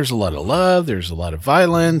mean, there's a lot of love, there's a lot of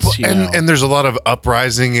violence. And there's a lot of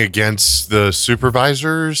uprising against the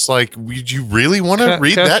supervisors. Like, would you really want to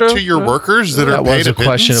read Castro? that to your workers that are That paid was a a pittance?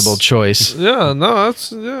 questionable choice. Yeah, no,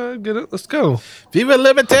 I get it. Let's go. Viva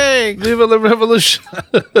Liberté! Viva la revolution.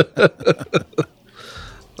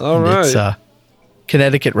 All right. It's a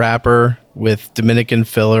Connecticut wrapper with Dominican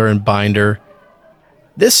filler and binder.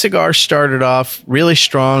 This cigar started off really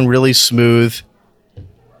strong, really smooth.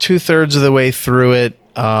 2/3 of the way through it,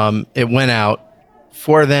 it went out.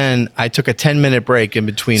 For then, I took a 10-minute break in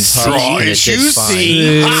between puffs. Straw and it did issues?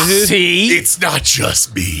 fine. See? It's not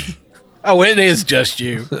just me. Oh, it is just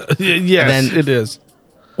you. Yes, then- it is.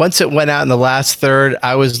 Once it went out in the last third,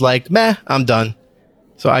 I was like, meh, I'm done.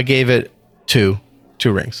 So I gave it 2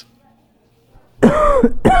 rings.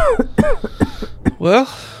 Well,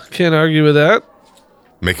 can't argue with that.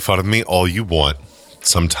 Make fun of me all you want.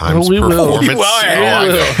 Sometimes Oh, we will. performance.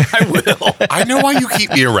 I will. I know why you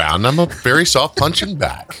keep me around. I'm a very soft punching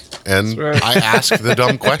bag. And right. I ask the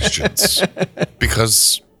dumb questions.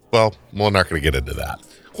 Because, well, we're not going to get into that.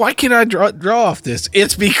 Why can't I draw off this?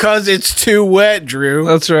 It's because it's too wet, Drew.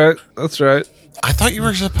 That's right. That's right. I thought you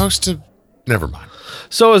were supposed to. Never mind.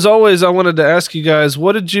 So as always, I wanted to ask you guys,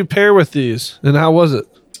 what did you pair with these, and how was it?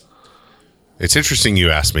 It's interesting you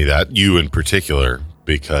asked me that, you in particular,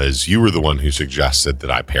 because you were the one who suggested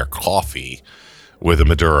that I pair coffee with a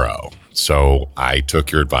Maduro. So I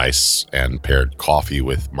took your advice and paired coffee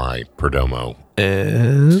with my Perdomo.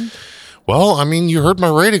 And Well, I mean, you heard my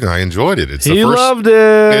rating. I enjoyed it. It's he loved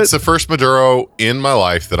it. It's the first Maduro in my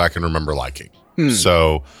life that I can remember liking.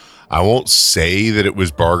 So I won't say that it was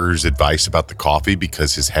Barger's advice about the coffee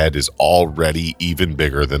because his head is already even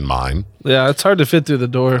bigger than mine. Yeah, it's hard to fit through the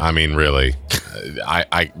door. I mean, really,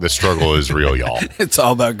 the struggle is real, y'all. It's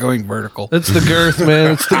all about going vertical. It's the girth,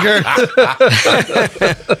 man. It's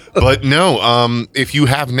the girth. But no, if you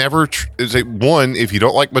have never, one, if you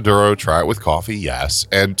don't like Maduro, try it with coffee, yes.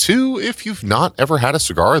 And two, if you've not ever had a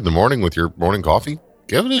cigar in the morning with your morning coffee,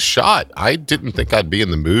 give it a shot. I didn't think I'd be in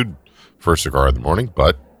the mood for a cigar in the morning,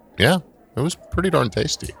 but yeah, it was pretty darn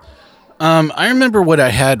tasty. I remember what I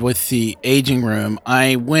had with the aging room.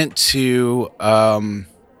 I went to, I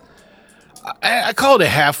call it a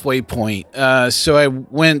halfway point. So I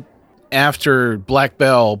went after Black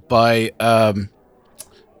Bell by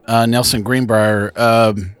Nelson Greenbrier.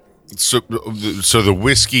 So the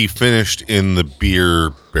whiskey finished in the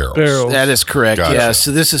beer barrels. That is correct. Gotcha. Yeah.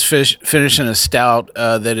 So this is finished in a stout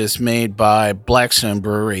that is made by Blackstone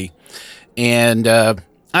Brewery. And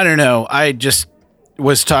I don't know. I just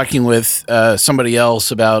was talking with somebody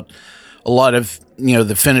else about a lot of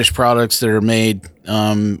the finished products that are made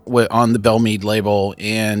on the Belle Meade label,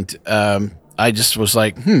 and I just was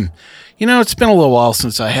like, it's been a little while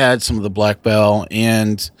since I had some of the Black Bell,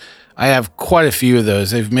 and I have quite a few of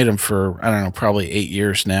those. They've made them for I don't know, probably 8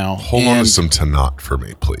 years now. Hold on to some Tanat for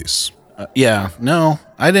me, please. Yeah, no,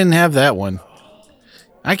 I didn't have that one.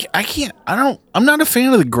 I can't. I'm not a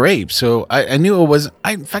fan of the grape, so I knew it wasn't.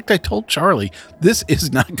 In fact, I told Charlie this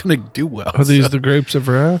is not going to do well. Are these the grapes of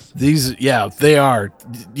wrath? These, yeah, they are.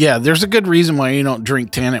 Yeah, there's a good reason why you don't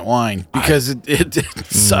drink Tanit wine because it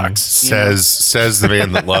sucks. Says the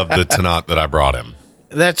man that loved the Tanat that I brought him.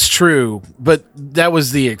 That's true, but that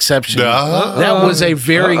was the exception. That was a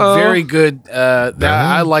very, very good.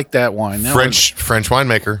 I like that wine. That French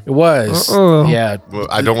winemaker. It was. Yeah. Well,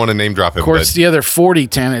 I don't want to name drop him. Of course, the other 40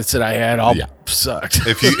 tenants that I had all sucked.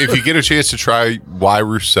 If you get a chance to try Y.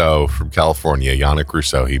 Rousseau from California, Yannick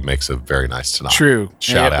Rousseau, he makes a very nice Tanat. True.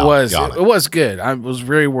 Shout out. It was good. I was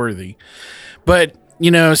very worthy. But,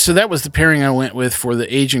 so that was the pairing I went with for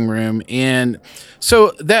the aging room. And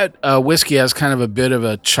so that whiskey has kind of a bit of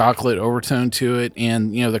a chocolate overtone to it.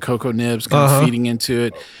 And, the cocoa nibs kind of feeding into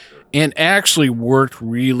it. And actually worked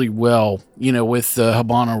really well, with the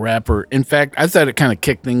Habano wrapper. In fact, I thought it kind of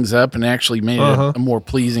kicked things up and actually made it a more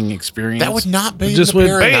pleasing experience. That would not be just the went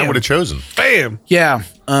pairing bam. I would have chosen. Bam. Yeah.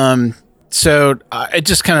 So I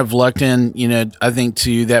just kind of lucked in, I think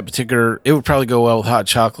to that particular, it would probably go well with hot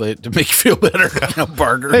chocolate to make you feel better,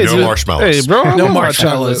 Barger. Hey, No dude. marshmallows. Hey, bro. I No love hot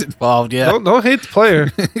marshmallows chocolate. involved, yeah. Don't hate the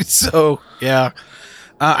player. So, yeah.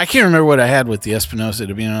 I can't remember what I had with the Espinosa,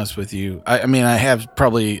 to be honest with you. I mean, I have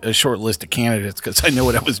probably a short list of candidates because I know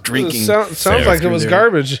what I was drinking. Sounds like it was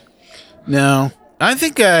garbage. No. I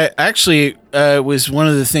think actually it was one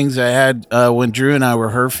of the things I had when Drew and I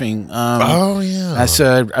were herfing.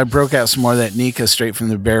 Yeah. I broke out some more of that Nika straight from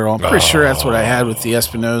the barrel. I'm pretty sure that's what I had with the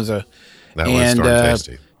Espinosa. That was darn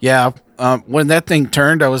tasty. Yeah. When that thing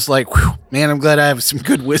turned, I was like, whew, man, I'm glad I have some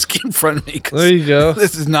good whiskey in front of me. 'Cause There you go.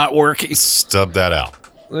 This is not working. Stub that out.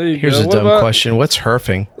 There you Here's go. a What dumb about question. What's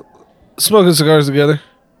herfing? Smoking cigars together.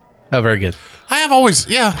 Oh, very good. I have always,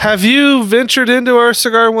 Have you ventured into our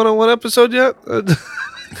Cigar 101 episode yet?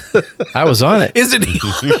 I was on it. Isn't he?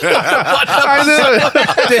 I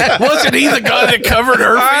know. Wasn't he the guy that covered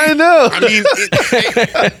her? I know. I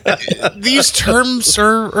mean, these terms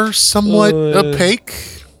are somewhat opaque,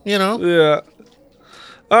 Yeah.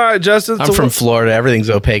 All right, Justin. I'm so from what- Florida. Everything's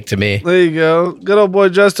opaque to me. There you go. Good old boy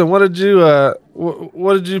Justin. What did you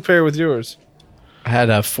what did you pair with yours? I had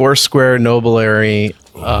a Foursquare Nobleary,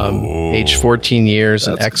 aged 14 years,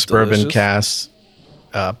 an That's ex-bourbon delicious. cask,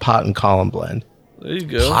 pot and column blend. There you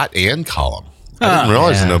go. Pot and column. I didn't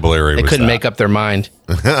realize the Nobleary They was couldn't that. make up their mind.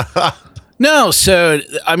 No, so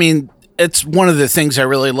I mean, it's one of the things I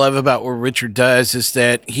really love about what Richard does is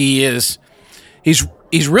that he's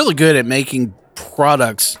really good at making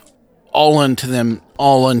products all unto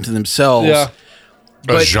themselves. Yeah.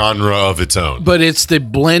 a genre of its own. But it's the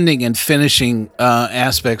blending and finishing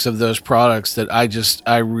aspects of those products that I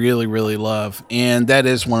really, really love. And that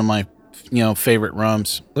is one of my favorite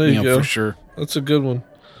rums, There you go. for sure. That's a good one.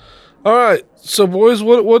 All right. So, boys,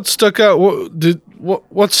 what stuck out?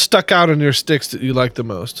 What stuck out in your sticks that you liked the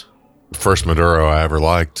most? First Maduro I ever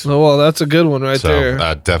liked. Oh, well, that's a good one right there.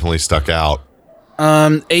 That definitely stuck out.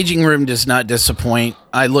 Aging room does not disappoint.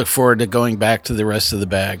 I look forward to going back to the rest of the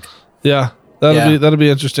bag. Yeah, that'll be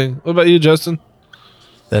interesting. What about you, Justin?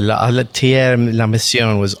 The La Terre La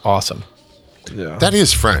Mission was awesome. Yeah, That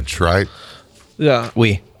is French, right? yeah.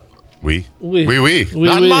 Oui. Oui.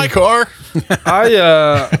 Not in my car.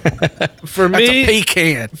 For That's me, a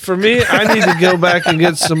pecan. For me, I need to go back and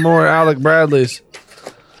get some more Alec Bradleys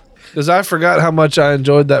because I forgot how much I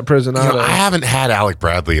enjoyed that Prisonado. I haven't had Alec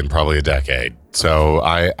Bradley in probably a decade, so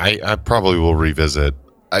I probably will revisit.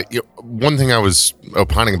 One thing I was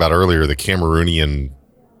opining about earlier, the Cameroonian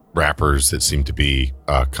rappers that seem to be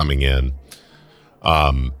coming in.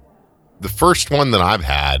 The first one that I've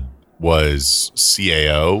had was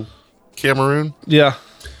CAO Cameroon. Yeah,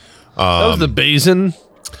 that was the Basin.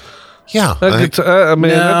 Yeah, I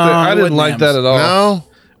didn't like that at all. No,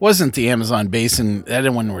 wasn't the Amazon Basin. That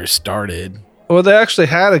didn't when we started. Well, they actually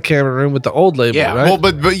had a Cameroon with the old label, Yeah. right?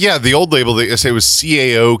 well, but yeah, the old label they say was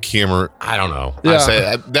CAO Cameroon. I don't know.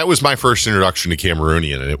 Yeah. That was my first introduction to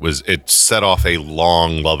Cameroonian, and it set off a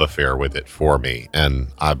long love affair with it for me. And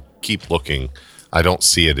I keep looking. I don't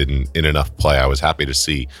see it in enough play. I was happy to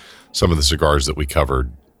see some of the cigars that we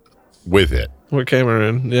covered with it. With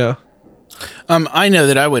Cameroon, yeah. I know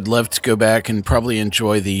that I would love to go back and probably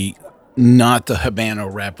enjoy not the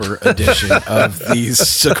Habano wrapper edition of these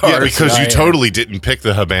cigars. Yeah, because you totally didn't pick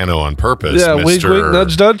the Habano on purpose. Yeah, Mr. wink, wink,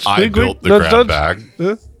 nudge, nudge. I Wink, built wink, the nudge, grab nudge. bag.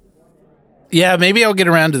 Yeah. Yeah, maybe I'll get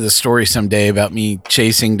around to the story someday about me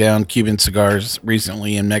chasing down Cuban cigars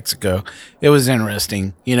recently in Mexico. It was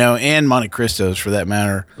interesting, and Monte Cristos for that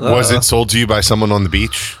matter. Was it sold to you by someone on the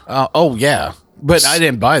beach? Oh yeah, but I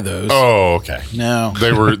didn't buy those. Oh, okay. No.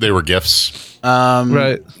 They were gifts.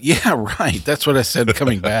 Right. Yeah, right. That's what I said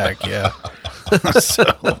coming back. Yeah. So,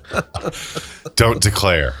 Don't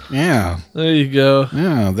declare. yeah. There you go.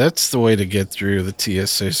 Yeah, that's the way to get through the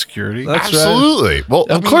TSA security. That's right. Absolutely. Well,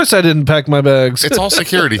 Of course, I didn't pack my bags. it's all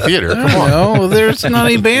security theater. I Come don't on. know. There's not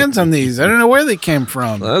any bands on these. I don't know where they came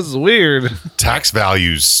from. That's weird. Tax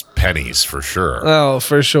values pennies for sure. Oh,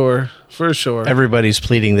 for sure. For sure. Everybody's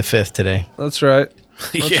pleading the fifth today. That's right.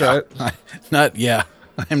 That's yeah. right. Not, yeah.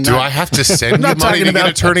 I'm Do not, I have to send I'm you not money talking to about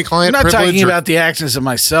get attorney-client I'm not privilege? talking or- about the actions of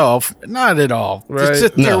myself. Not at all. Right. It's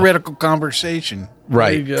a No. theoretical conversation.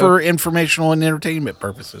 There you go. For informational and entertainment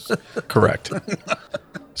purposes. Correct.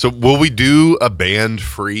 So will we do a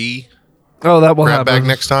band-free Oh, that will grab bag happen.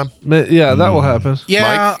 next time? Yeah, that will happen.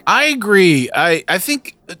 Yeah, Mike? I agree. I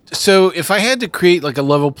think so. If I had to create like a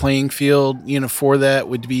level playing field, for that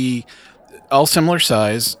would be all similar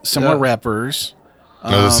size, similar Yeah. wrappers.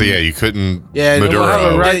 No, so yeah, you couldn't yeah, Maduro. We'll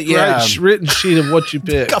have a right, Yeah. written sheet of what you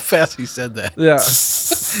pick. Look how fast he said that. Yeah.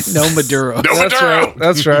 No Maduro. No That's Maduro! right.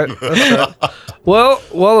 That's right. That's right.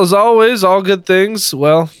 Well, as always, all good things.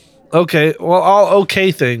 Well, okay. Well, all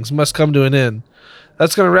okay things must come to an end.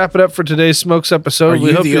 That's going to wrap it up for today's Smokes episode. Are We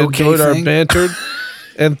you hope the you okay enjoyed our thing? banter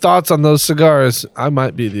and thoughts on those cigars. I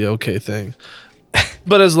might be the okay thing.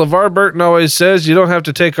 But as LeVar Burton always says, you don't have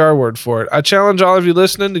to take our word for it. I challenge all of you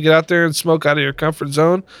listening to get out there and smoke out of your comfort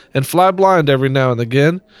zone and fly blind every now and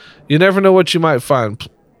again. You never know what you might find.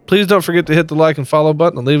 Please don't forget to hit the like and follow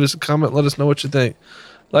button and leave us a comment. Let us know what you think.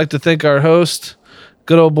 I'd like to thank our host,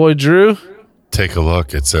 good old boy Drew, Take a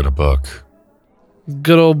look. It's in a book.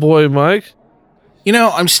 good old boy Mike.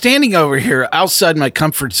 I'm standing over here outside my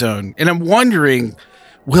comfort zone, and I'm wondering,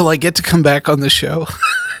 will I get to come back on the show?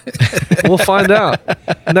 We'll find out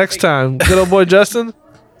next time. Good old boy Justin,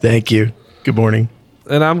 Thank you. Good morning.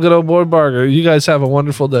 and I'm good old boy Barger. You guys have a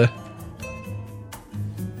wonderful day.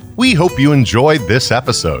 We hope you enjoyed this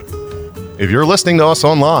episode. If you're listening to us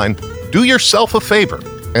online, do yourself a favor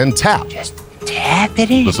and tap Tap it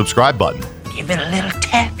in. the subscribe button. Give it a little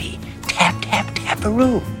tappy. Tap, tap,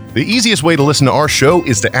 tap-a-roo. The easiest way to listen to our show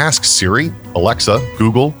is to ask Siri, Alexa,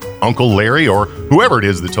 Google, Uncle Larry, or whoever it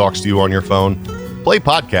is that talks to you on your phone. Play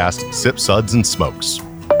podcast Sip Suds and Smokes.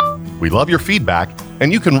 We love your feedback,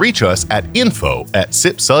 and you can reach us at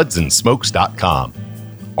info@sipsudsandsmokes.com.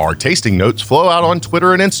 Our tasting notes flow out on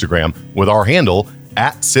Twitter and Instagram with our handle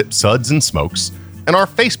 @sipsudsandsmokes, and our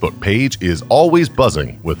Facebook page is always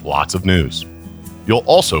buzzing with lots of news. You'll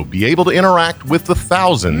also be able to interact with the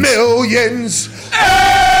thousands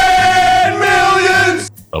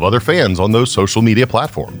of other fans on those social media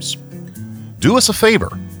platforms. Do us a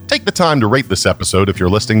favor. Take the time to rate this episode if you're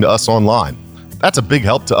listening to us online. That's a big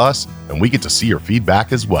help to us, and we get to see your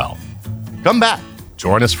feedback as well. Come back,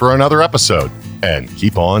 join us for another episode, and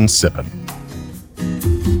keep on sipping.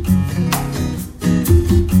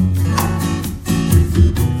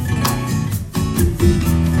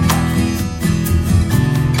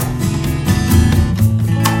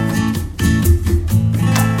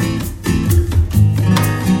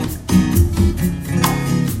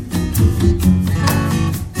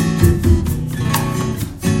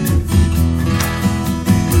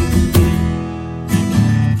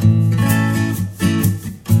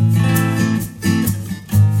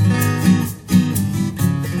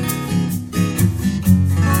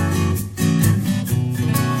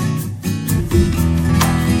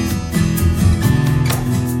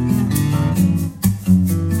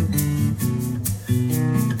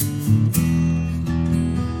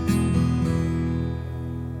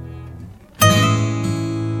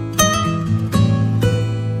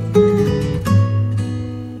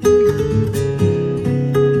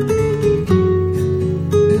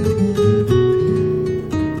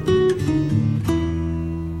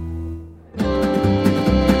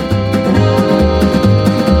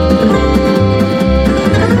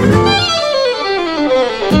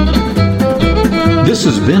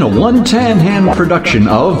 been a One Tan Hand production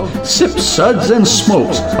of Sips, Suds, and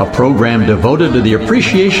Smokes, a program devoted to the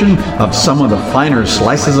appreciation of some of the finer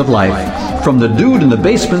slices of life. From the Dude in the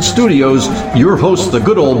Basement Studios, your hosts, the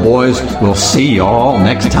Good Old Boys, will see y'all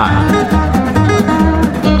next time.